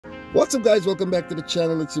What's up, guys? Welcome back to the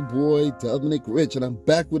channel. It's your boy Dominic Rich, and I'm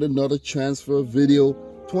back with another transfer video.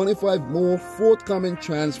 25 more forthcoming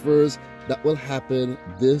transfers that will happen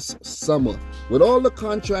this summer. With all the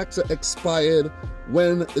contracts are expired,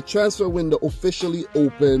 when the transfer window officially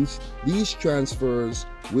opens, these transfers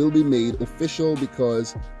will be made official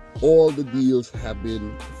because all the deals have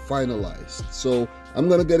been finalized. So I'm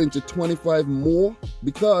gonna get into 25 more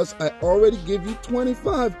because I already gave you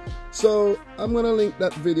 25. So I'm gonna link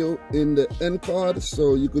that video in the end card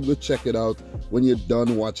so you could go check it out when you're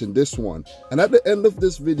done watching this one. And at the end of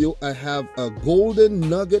this video, I have a golden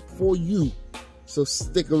nugget for you, so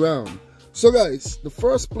stick around. So guys, the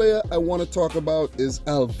first player I want to talk about is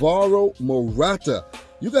Alvaro Morata.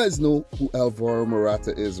 You guys know who Alvaro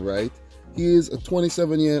Morata is, right? He is a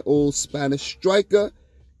 27-year-old Spanish striker.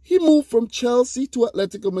 He moved from Chelsea to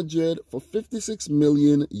Atletico Madrid for 56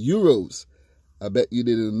 million euros. I bet you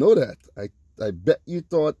didn't know that. I bet you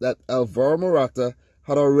thought that Alvaro Morata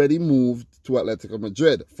had already moved to Atletico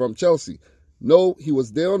Madrid from Chelsea. No, he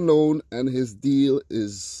was there on loan and his deal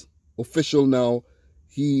is official now.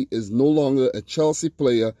 He is no longer a Chelsea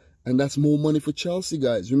player, and that's more money for Chelsea,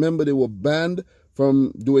 guys. Remember, they were banned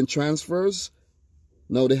from doing transfers.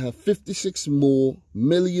 Now they have 56 more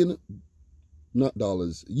million, not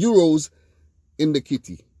dollars, euros in the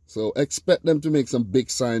kitty. So expect them to make some big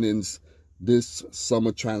signings this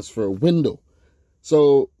summer transfer window.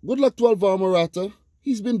 So good luck to Alvaro Morata.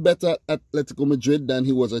 He's been better at Atletico Madrid than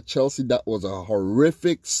he was at Chelsea. That was a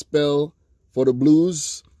horrific spell for the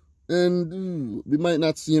Blues. And we might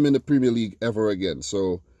not see him in the Premier League ever again.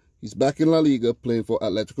 So he's back in La Liga playing for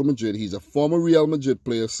Atletico Madrid. He's a former Real Madrid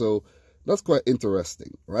player, so that's quite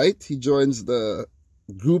interesting, right? He joins the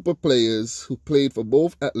group of players who played for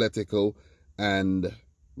both Atletico and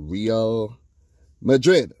Real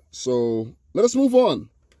Madrid. So let us move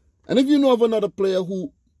on. And if you know of another player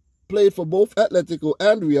who played for both Atletico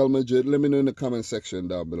and Real Madrid, let me know in the comment section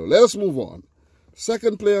down below. Let us move on.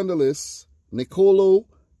 Second player on the list, Nicolo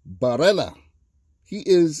Barella. He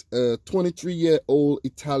is a 23-year-old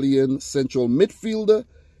Italian central midfielder.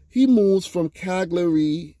 He moves from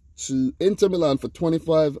Cagliari to Inter Milan for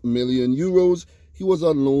 25 million euros. He was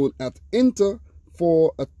on loan at Inter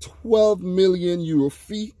for a 12 million euro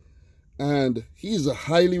fee, and he's a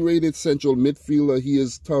highly rated central midfielder. He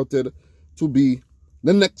is touted to be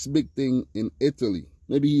the next big thing in Italy.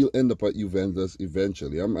 Maybe he'll end up at Juventus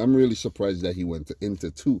eventually. I'm really surprised that he went to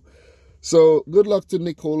Inter too. So good luck to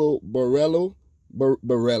Nicolo Barella,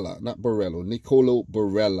 Nicolo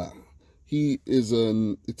Barella. He is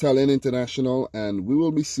an Italian international, and we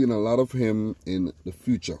will be seeing a lot of him in the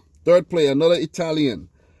future. Third player, another Italian,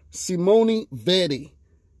 Simone Verdi.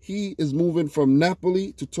 He is moving from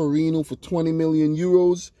Napoli to Torino for 20 million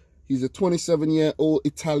euros. He's a 27-year-old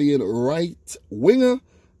Italian right winger,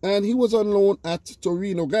 and he was on loan at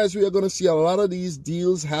Torino. Guys, we are going to see a lot of these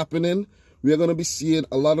deals happening. We are going to be seeing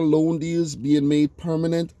a lot of loan deals being made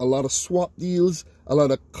permanent, a lot of swap deals, a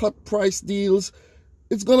lot of cut price deals.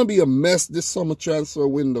 It's going to be a mess this summer transfer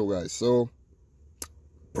window, guys. So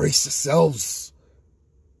brace yourselves.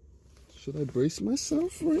 Should I brace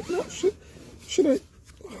myself right now? Should I?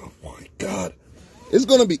 Oh my God. It's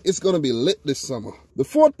going to be lit this summer. The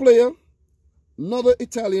fourth player, another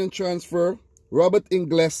Italian transfer, Robert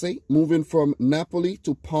Inglese, moving from Napoli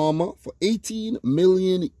to Parma for 18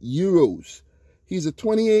 million euros. He's a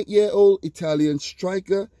 28-year-old Italian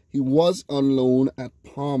striker. He was on loan at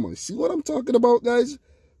Parma. See what I'm talking about, guys?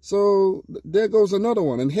 So there goes another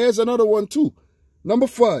one. And here's another one too. Number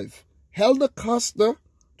 5, Helder Costa,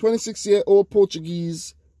 26-year-old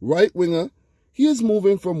Portuguese right winger. He is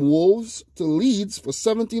moving from Wolves to Leeds for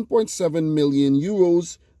 17.7 million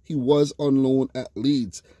euros. He was on loan at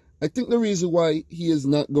Leeds. I think the reason why he is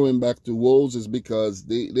not going back to Wolves is because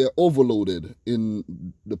they're overloaded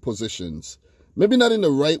in the positions. Maybe not in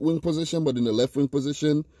the right wing position, but in the left wing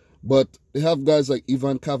position. But they have guys like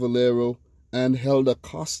Ivan Cavallero and Helder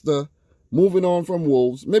Costa moving on from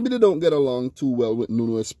Wolves. Maybe they don't get along too well with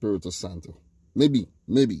Nuno Espirito Santo. Maybe.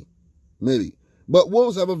 But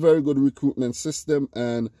Wolves have a very good recruitment system,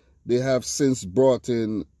 and they have since brought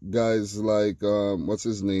in guys like, what's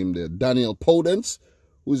his name there? Daniel Podence,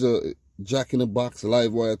 who's a jack-in-the-box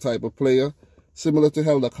live wire type of player, similar to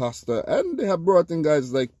Helder Costa. And they have brought in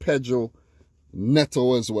guys like Pedro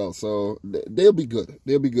Neto as well. So they'll be good.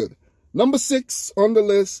 They'll be good. Number 6 on the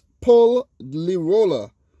list, Paul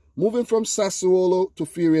Lirola, moving from Sassuolo to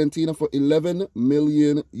Fiorentina for 11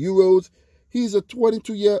 million euros. He's a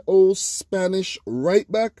 22-year-old Spanish right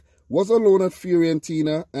back, was on loan at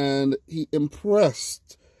Fiorentina, and he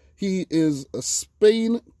impressed. He is a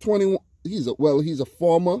Spain 21. He's a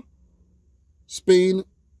former Spain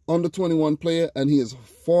under 21 player, and he is a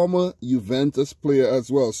former Juventus player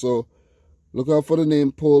as well. So look out for the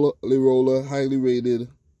name Paul Lirola, highly rated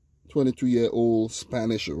 22-year-old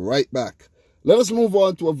Spanish right back. Let us move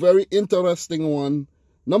on to a very interesting one.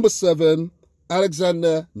 Number 7,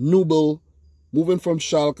 Alexander Nubel, moving from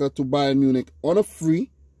Schalke to Bayern Munich on a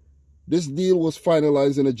free. This deal was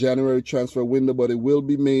finalized in a January transfer window, but it will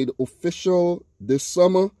be made official this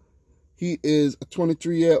summer. He is a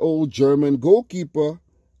 23-year-old German goalkeeper,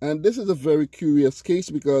 and this is a very curious case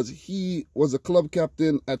because he was a club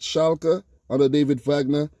captain at Schalke under David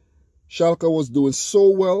Wagner. Schalke was doing so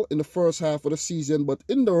well in the first half of the season, but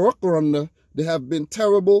in the Rückrunde, they have been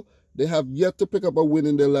terrible. They have yet to pick up a win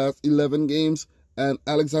in their last 11 games, and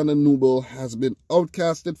Alexander Nubel has been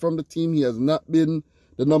outcasted from the team. He has not been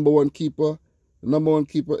the number one keeper. The number one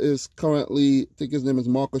keeper is currently, I think his name is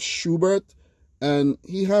Marcus Schubert, and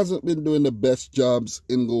he hasn't been doing the best jobs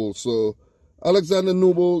in goal. So, Alexander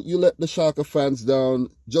Nubel, you let the Schalke fans down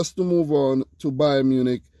just to move on to Bayern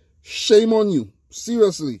Munich. Shame on you.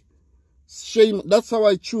 Seriously. Shame. That's how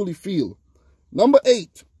I truly feel. Number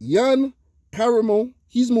 8, Jan Karamo.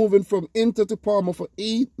 He's moving from Inter to Parma for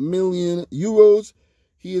 8 million euros.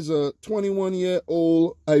 He is a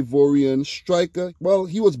 21-year-old Ivorian striker. Well,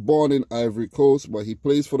 he was born in Ivory Coast, but he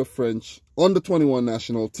plays for the French under-21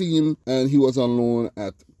 national team, and he was on loan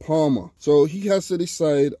at Parma. So he has to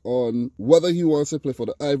decide on whether he wants to play for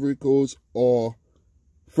the Ivory Coast or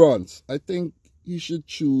France. I think he should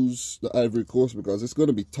choose the Ivory Coast because it's going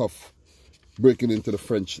to be tough breaking into the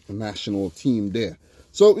French national team there.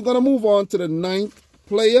 So we're going to move on to the 9th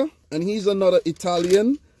player, and he's another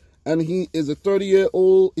Italian, and he is a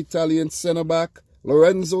 30-year-old Italian centre-back,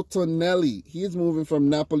 Lorenzo Tonelli. He is moving from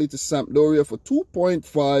Napoli to Sampdoria for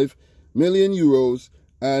 2.5 million euros,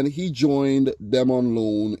 and he joined them on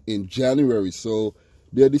loan in January. So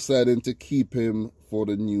they're deciding to keep him for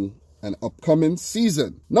the new and upcoming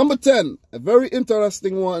season. Number 10, a very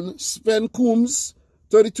interesting one, Sven Kuhms,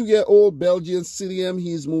 32-year-old Belgian CDM.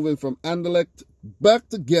 He's moving from Anderlecht back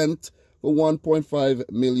to Ghent for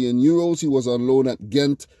 1.5 million euros. He was on loan at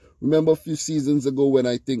Ghent. Remember a few seasons ago when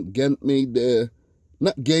I think Ghent made their,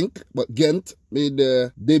 not Genk, but Ghent made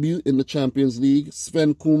their debut in the Champions League.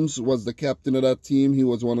 Sven Kuhms was the captain of that team. He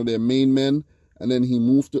was one of their main men. And then he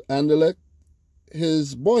moved to Anderlecht,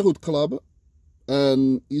 his boyhood club,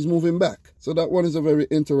 and he's moving back. So that one is a very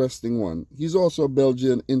interesting one. He's also a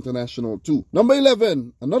Belgian international too. Number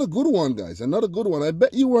 11, another good one, guys. Another good one. I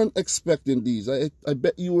bet you weren't expecting these. I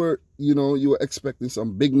bet you were, you were expecting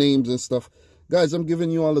some big names and stuff. Guys, I'm giving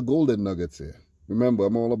you all the golden nuggets here. Remember,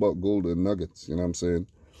 I'm all about golden nuggets. You know what I'm saying?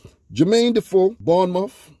 Jermaine Defoe,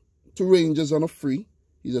 Bournemouth to Rangers on a free.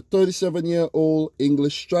 He's a 37-year-old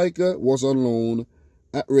English striker, was on loan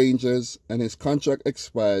at Rangers, and his contract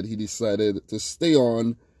expired. He decided to stay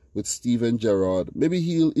on with Steven Gerrard. Maybe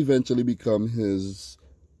he'll eventually become his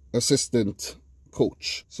assistant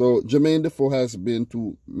coach. So Jermaine Defoe has been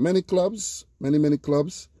to many clubs, many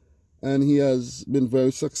clubs, and he has been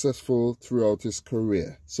very successful throughout his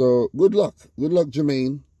career. So good luck. Good luck,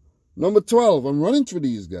 Jermaine. Number 12, I'm running through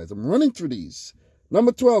these, guys. I'm running through these.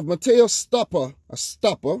 Number 12, Matteo Stoppa, a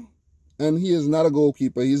stopper. And he is not a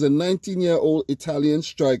goalkeeper. He's a 19-year-old Italian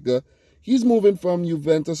striker. He's moving from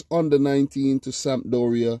Juventus under 19 to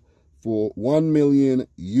Sampdoria for 1 million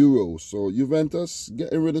euros. So Juventus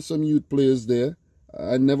getting rid of some youth players there.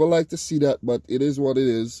 I never like to see that, but it is what it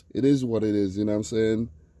is. It is what it is, you know what I'm saying?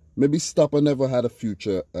 Maybe Stopper never had a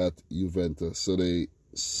future at Juventus, so they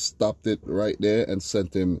stopped it right there and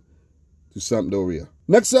sent him to Sampdoria.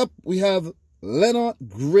 Next up, we have Leonard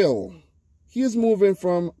Grill. He is moving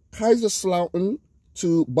from Kaiserslautern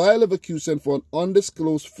to Bayer Leverkusen for an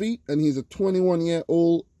undisclosed fee, and he's a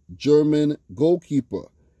 21-year-old German goalkeeper.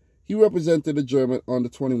 He represented the German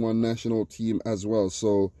under-21 national team as well,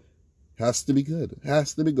 so has to be good.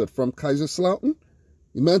 Has to be good. From Kaiserslautern,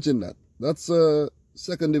 imagine that. That's a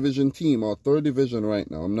second division team or third division right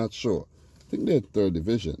now. I'm not sure. I think they're third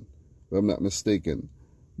division, if I'm not mistaken.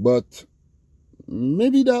 But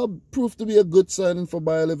maybe that'll prove to be a good signing for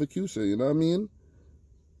Bayer Leverkusen, you know what I mean?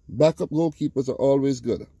 Backup goalkeepers are always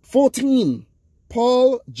good. 14,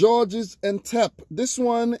 Paul Georges Entep. This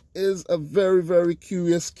one is a very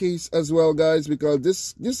curious case as well, guys, because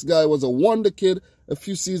this guy was a wonder kid a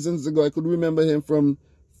few seasons ago. I could remember him from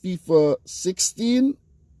FIFA 16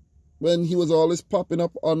 when he was always popping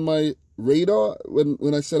up on my radar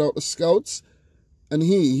when I set out the scouts. And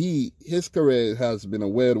his career has been a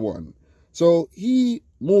weird one. So he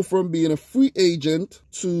moved from being a free agent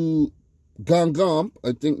to Guingamp.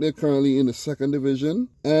 I think they're currently in the second division.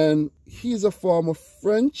 And he's a former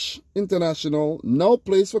French international, now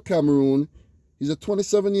plays for Cameroon. He's a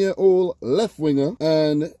 27-year-old left winger,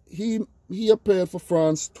 and he appeared for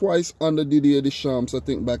France twice under Didier Deschamps, I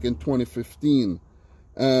think back in 2015.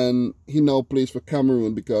 And he now plays for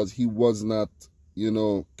Cameroon because he was not,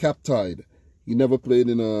 cap-tied. He never played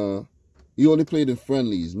he only played in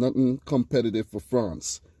friendlies, nothing competitive for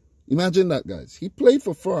France. Imagine that, guys. He played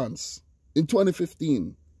for France in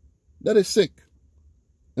 2015. That is sick.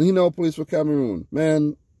 And he now plays for Cameroon.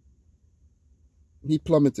 Man, he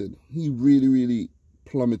plummeted. He really, really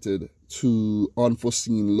plummeted to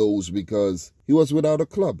unforeseen lows because he was without a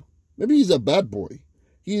club. Maybe he's a bad boy.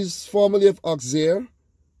 He's formerly of Auxerre.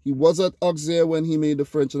 He was at Auxerre when he made the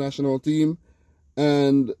French national team.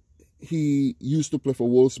 And he used to play for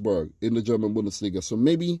Wolfsburg in the German Bundesliga. So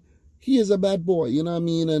maybe he is a bad boy, you know what I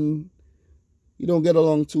mean? And you don't get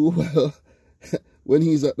along too well when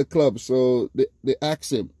he's at the club. So they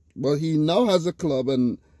axe him. But he now has a club,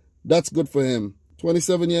 and that's good for him.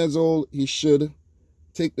 27 years old, he should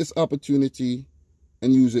take this opportunity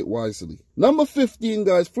and use it wisely. Number 15,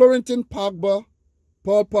 guys, Florentin Pogba,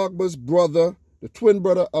 Paul Pogba's brother, the twin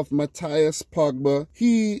brother of Matthias Pogba.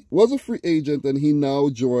 He was a free agent, and he now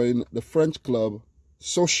joined the French club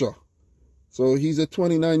Sochaux. So he's a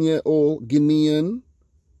 29-year-old Guinean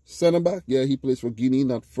center-back. Yeah, he plays for Guinea,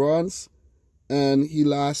 not France. And he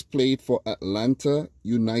last played for Atlanta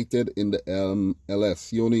United in the MLS.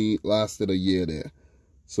 He only lasted a year there.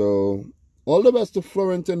 So all the best to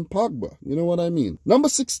Florentin Pogba. You know what I mean? Number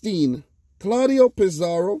 16, Claudio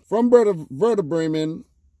Pizarro from Werder Bremen.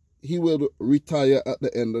 He will retire at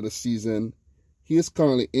the end of the season. He is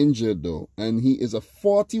currently injured, though. And he is a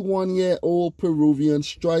 41-year-old Peruvian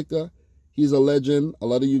striker. He's a legend. A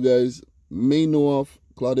lot of you guys may know of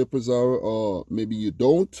Claudio Pizarro, or maybe you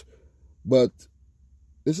don't. But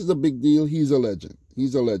this is a big deal. He's a legend.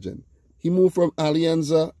 He's a legend. He moved from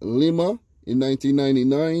Alianza Lima in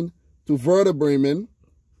 1999 to Werder Bremen.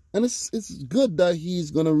 And it's good that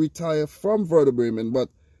he's going to retire from Werder Bremen. But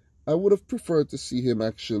I would have preferred to see him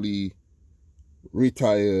actually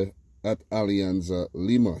retire at Alianza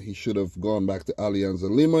Lima. He should have gone back to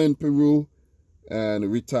Alianza Lima in Peru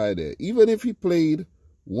and retired there. Even if he played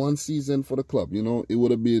one season for the club, it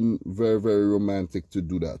would have been very, very romantic to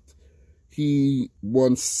do that. He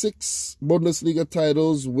won 6 Bundesliga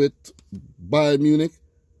titles with Bayern Munich,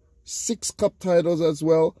 6 cup titles as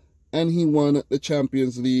well, and he won the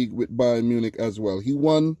Champions League with Bayern Munich as well. He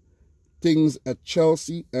won things at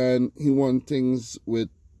Chelsea, and he won things with,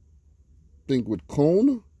 with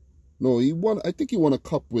Cologne. No, I think he won a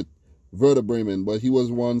cup with Werder Bremen, but he was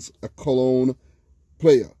once a Cologne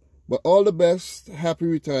player. But all the best, happy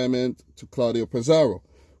retirement to Claudio Pizarro.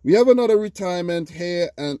 We have another retirement here,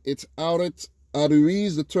 and it's out at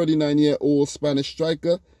Aduriz, the 39-year-old Spanish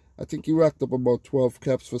striker. I think he racked up about 12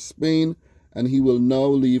 caps for Spain, and he will now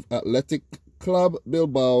leave Athletic Club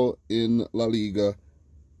Bilbao in La Liga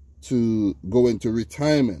to go into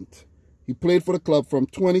retirement. He played for the club from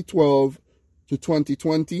 2012 to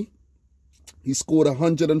 2020. He scored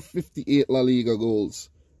 158 La Liga goals.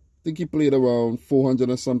 I think he played around 400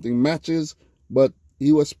 and something matches, but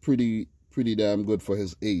he was pretty damn good for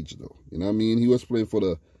his age, though. You know what I mean? He was playing for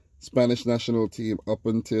the Spanish national team up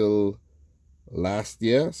until last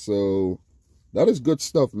year. So that is good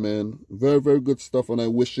stuff, man. Very, very good stuff, and I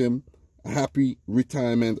wish him a happy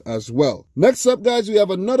retirement as well. Next up, guys, we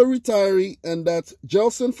have another retiree, and that's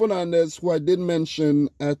Gelson Fernandez, who I did mention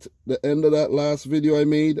at the end of that last video I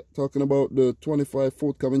made, talking about the 25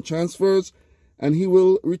 forthcoming transfers. And he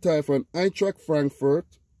will retire from Eintracht Frankfurt,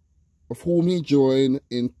 of whom he joined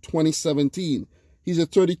in 2017. He's a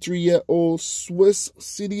 33-year-old Swiss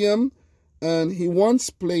CDM, and he once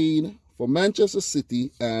played for Manchester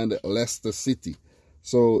City and Leicester City.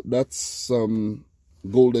 So that's some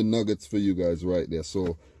golden nuggets for you guys right there.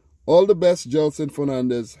 So all the best, Gelson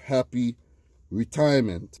Fernandez. Happy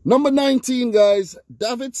retirement. Number 19, guys,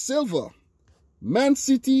 David Silva. Man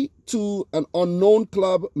City to an unknown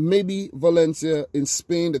club, maybe Valencia in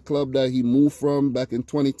Spain, the club that he moved from back in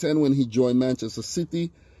 2010 when he joined Manchester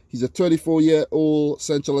City. He's a 34-year-old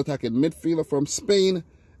central attacking midfielder from Spain,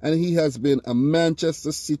 and he has been a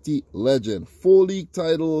Manchester City legend. 4 league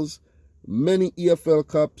titles, many EFL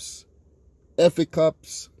Cups, FA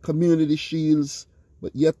Cups, Community Shields,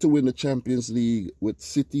 but yet to win the Champions League with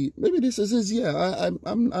City. Maybe this is his year. I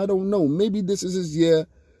don't know. Maybe this is his year,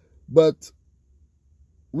 but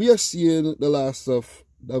we are seeing the last of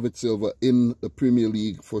David Silva in the Premier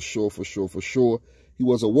League for sure, for sure, for sure. He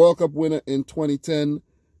was a World Cup winner in 2010,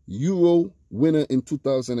 Euro winner in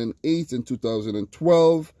 2008 and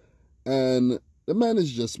 2012, and the man has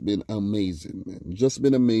just been amazing, man. Just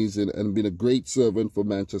been amazing and been a great servant for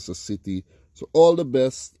Manchester City So all the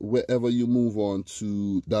best wherever you move on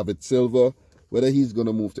to David Silva, whether he's going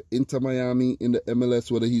to move to Inter Miami in the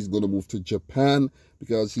MLS, whether he's going to move to Japan,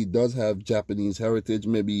 because he does have Japanese heritage,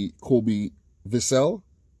 maybe Kobe Vissel,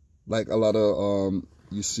 like a lot of,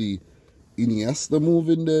 you see Iniesta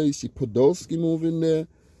moving there, you see Podolski moving there,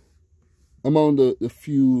 among the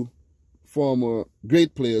few former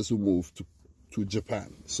great players who moved to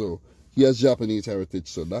Japan. So he has Japanese heritage,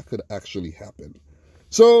 so that could actually happen.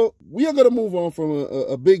 So we are gonna move on from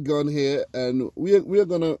a big gun here, and we are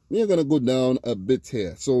gonna go down a bit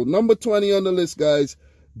here. So number 20 on the list, guys,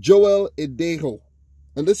 Joel Edejo,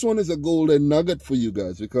 and this one is a golden nugget for you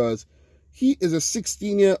guys because he is a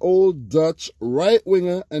 16-year-old Dutch right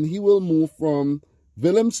winger, and he will move from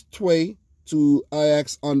Willems II to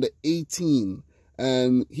Ajax under 18,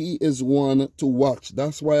 and he is one to watch.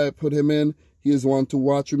 That's why I put him in. He is one to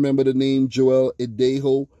watch. Remember the name Joel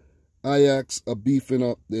Edejo. Ajax are beefing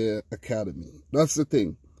up their academy. That's the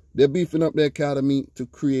thing. They're beefing up their academy to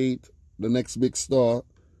create the next big star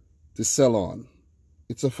to sell on.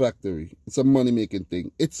 It's a factory. It's a money-making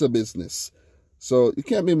thing. It's a business. So you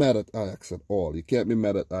can't be mad at Ajax at all. You can't be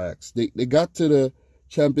mad at Ajax. They got to the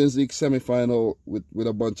Champions League semi-final with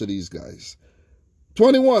a bunch of these guys.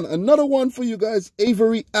 21, another one for you guys.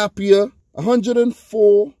 Avery Appiah,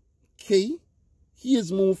 104K. He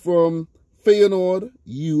has moved from Feyenoord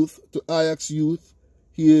Youth to Ajax Youth.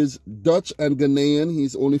 He is Dutch and Ghanaian.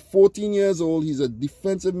 He's only 14 years old. He's a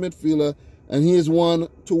defensive midfielder, and he is one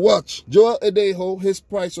to watch. Joel Edejo, his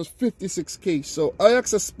price was 56K. So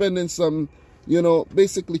Ajax is spending some, you know,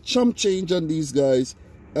 basically chump change on these guys,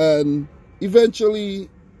 and eventually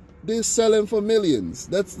they sell him for millions.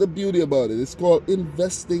 That's the beauty about it. It's called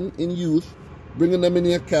investing in youth, bringing them in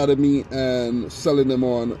the academy and selling them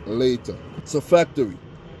on later. It's a factory.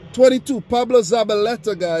 22, Pablo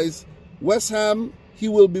Zabaleta, guys. West Ham, he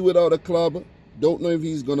will be without a club. Don't know if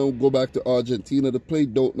he's going to go back to Argentina to play.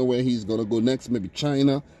 Don't know where he's going to go next. Maybe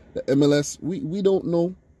China, the MLS. We don't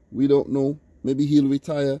know. We don't know. Maybe he'll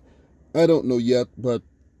retire. I don't know yet, but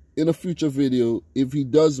in a future video, if he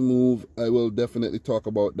does move, I will definitely talk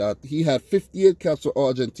about that. He had 58 caps for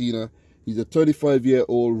Argentina. He's a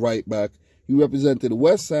 35-year-old right back. He represented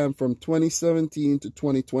West Ham from 2017 to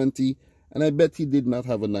 2020. And I bet he did not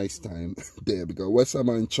have a nice time there because West Ham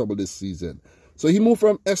are in trouble this season. So he moved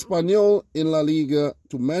from Espanyol in La Liga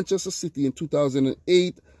to Manchester City in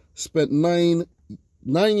 2008. Spent nine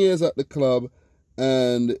years at the club.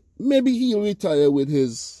 And maybe he'll retire with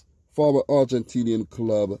his former Argentinian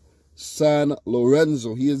club, San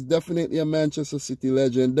Lorenzo. He is definitely a Manchester City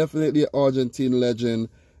legend. Definitely an Argentine legend.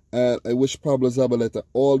 And I wish Pablo Zabaleta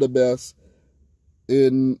all the best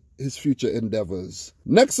in his future endeavors.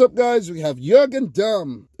 Next up, guys, we have Jurgen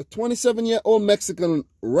Damm, a 27-year-old Mexican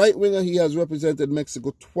right winger. He has represented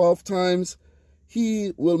Mexico 12 times.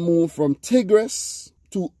 He will move from Tigres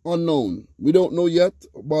to unknown. We don't know yet,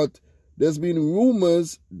 but there's been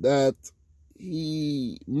rumors that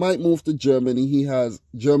he might move to Germany. He has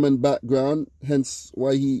German background, hence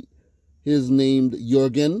why he is named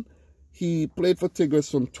Jurgen. He played for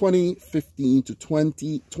Tigres from 2015 to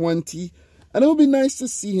 2020. And it would be nice to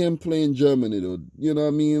see him play in Germany, though. You know what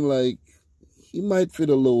I mean? Like, he might fit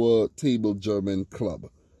a lower table German club.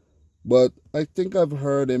 But I think I've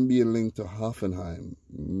heard him being linked to Hoffenheim.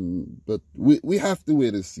 But we have to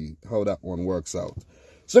wait and see how that one works out.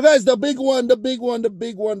 So, guys, the big one,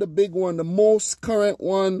 the most current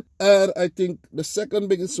one, and I think the second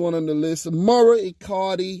biggest one on the list, Mauro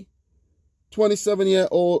Icardi,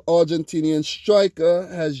 27-year-old Argentinian striker,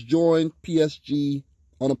 has joined PSG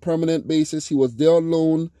on a permanent basis. He was there on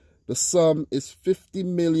loan. The sum is 50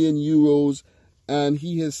 million euros, and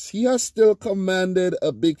he has still commanded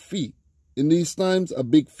a big fee. In these times, a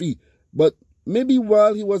big fee. But maybe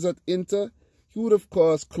while he was at Inter, he would have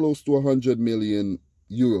cost close to 100 million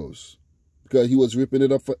euros because he was ripping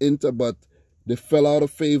it up for Inter, but they fell out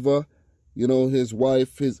of favor. You know, his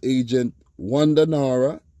wife, his agent, Wanda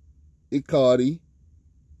Nara, Icardi,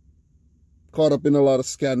 caught up in a lot of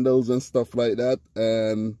scandals and stuff like that,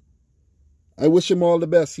 and I wish him all the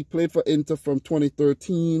best. He played for Inter from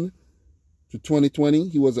 2013 to 2020.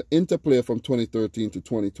 He was an Inter player from 2013 to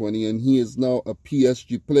 2020, and he is now a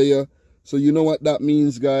PSG player. So you know what that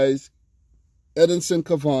means, guys. Edinson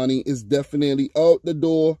Cavani is definitely out the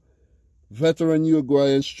door. Veteran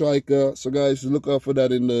Uruguayan striker. So guys, look out for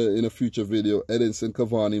that in a future video. Edinson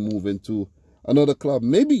Cavani moving to another club,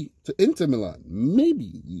 maybe to Inter Milan.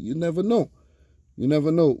 Maybe. You never know. You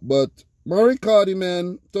never know. But Mauro Icardi,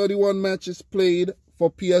 man, 31 matches played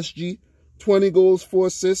for PSG, 20 goals, 4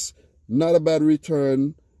 assists. Not a bad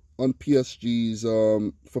return on PSG's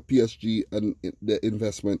for PSG and the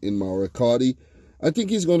investment in Icardi. I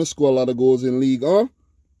think he's going to score a lot of goals in League.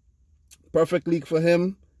 Perfect league for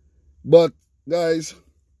him. But guys,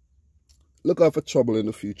 look out for trouble in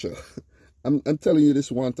the future. I'm telling you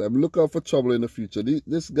this one time. Look out for trouble in the future.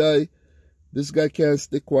 This guy can't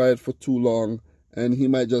stay quiet for too long, and he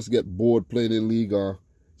might just get bored playing in Liga.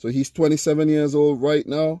 So he's 27 years old right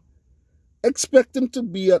now. Expect him to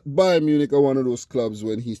be at Bayern Munich or one of those clubs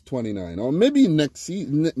when he's 29. Or maybe next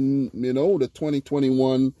season, you know, the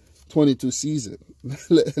 2021-22 season.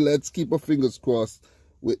 Let's keep our fingers crossed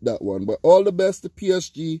with that one. But all the best to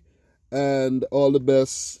PSG and all the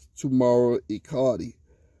best tomorrow, Icardi.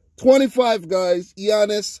 25, guys.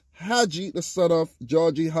 Giannis Hadji, the son of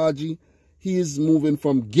Georgie Hadji. He is moving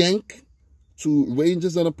from Genk to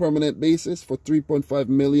Rangers on a permanent basis for 3.5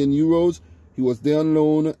 million euros. He was there on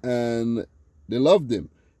loan and they loved him.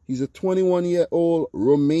 He's a 21-year-old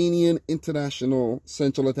Romanian international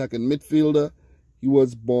central attacking midfielder. He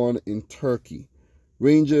was born in Turkey.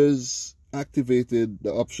 Rangers activated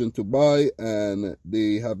the option to buy, and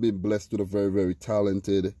they have been blessed with a very, very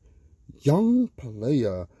talented young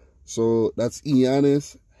player. So that's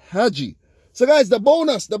Giannis Hadji. So guys, the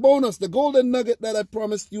bonus, the golden nugget that I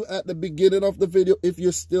promised you at the beginning of the video, if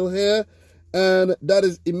you're still here, and that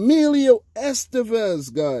is Emilio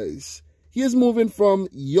Estevez, guys. He is moving from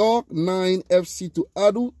York 9 FC to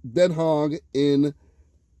Adu Den Haag in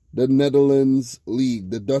the Netherlands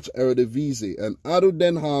League, the Dutch Eredivisie. And Adu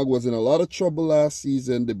Den Haag was in a lot of trouble last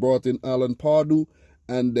season. They brought in Alan Pardew,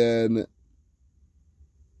 and then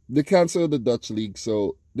they canceled the Dutch League,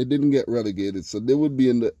 so they didn't get relegated. So they would be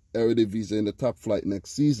in the Eredivisie in the top flight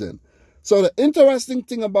next season. So the interesting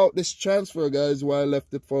thing about this transfer, guys, why I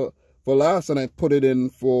left it for last and I put it in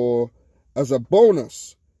as a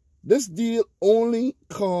bonus. This deal only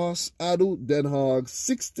cost Adu Den Haag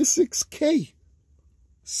 66K.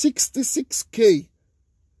 66K.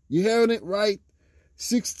 You hearing it right?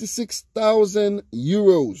 66,000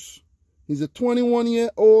 euros. He's a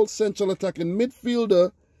 21-year-old central attacking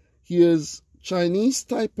midfielder. He is Chinese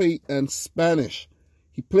Taipei and Spanish.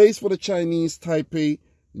 He plays for the Chinese Taipei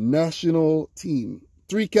national team.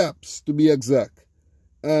 3 caps to be exact.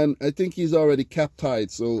 And I think he's already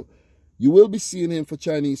cap-tied, so you will be seeing him for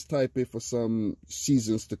Chinese Taipei for some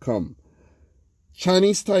seasons to come.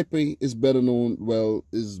 Chinese Taipei is better known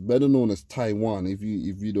as Taiwan, if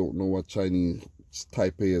you don't know what Chinese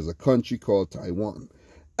Taipei is, a country called Taiwan.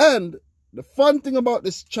 And the fun thing about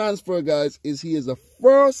this transfer, guys, is he is the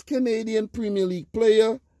first Canadian Premier League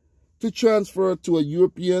player to transfer to a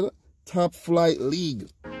European top flight league.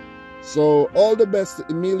 So all the best to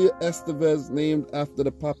Emilio Estevez, named after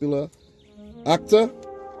the popular actor.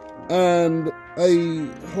 And I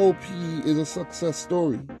hope he is a success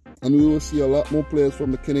story. And we will see a lot more players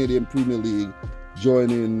from the Canadian Premier League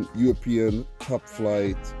joining European top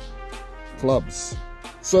flight clubs.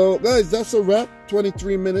 So guys, that's a wrap.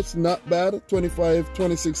 23 minutes, not bad.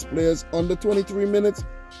 26 players under 23 minutes,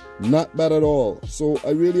 not bad at all. So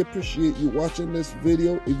I really appreciate you watching this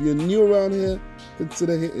video. If you're new around here,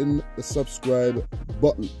 consider hitting the subscribe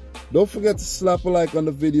button. Don't forget to slap a like on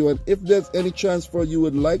the video, and if there's any transfer you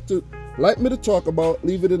would like me to talk about,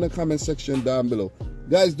 leave it in the comment section down below.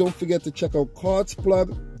 Guys, don't forget to check out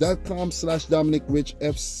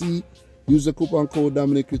cardsplug.com/dominicrichfc. Use the coupon code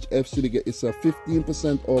dominicrichfc to get yourself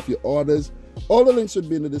 15% off your orders. All the links should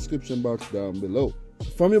be in the description box down below.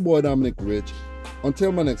 From your boy Dominic Rich,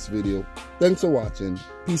 until my next video, thanks for watching.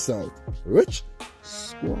 Peace out. Rich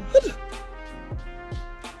Squad.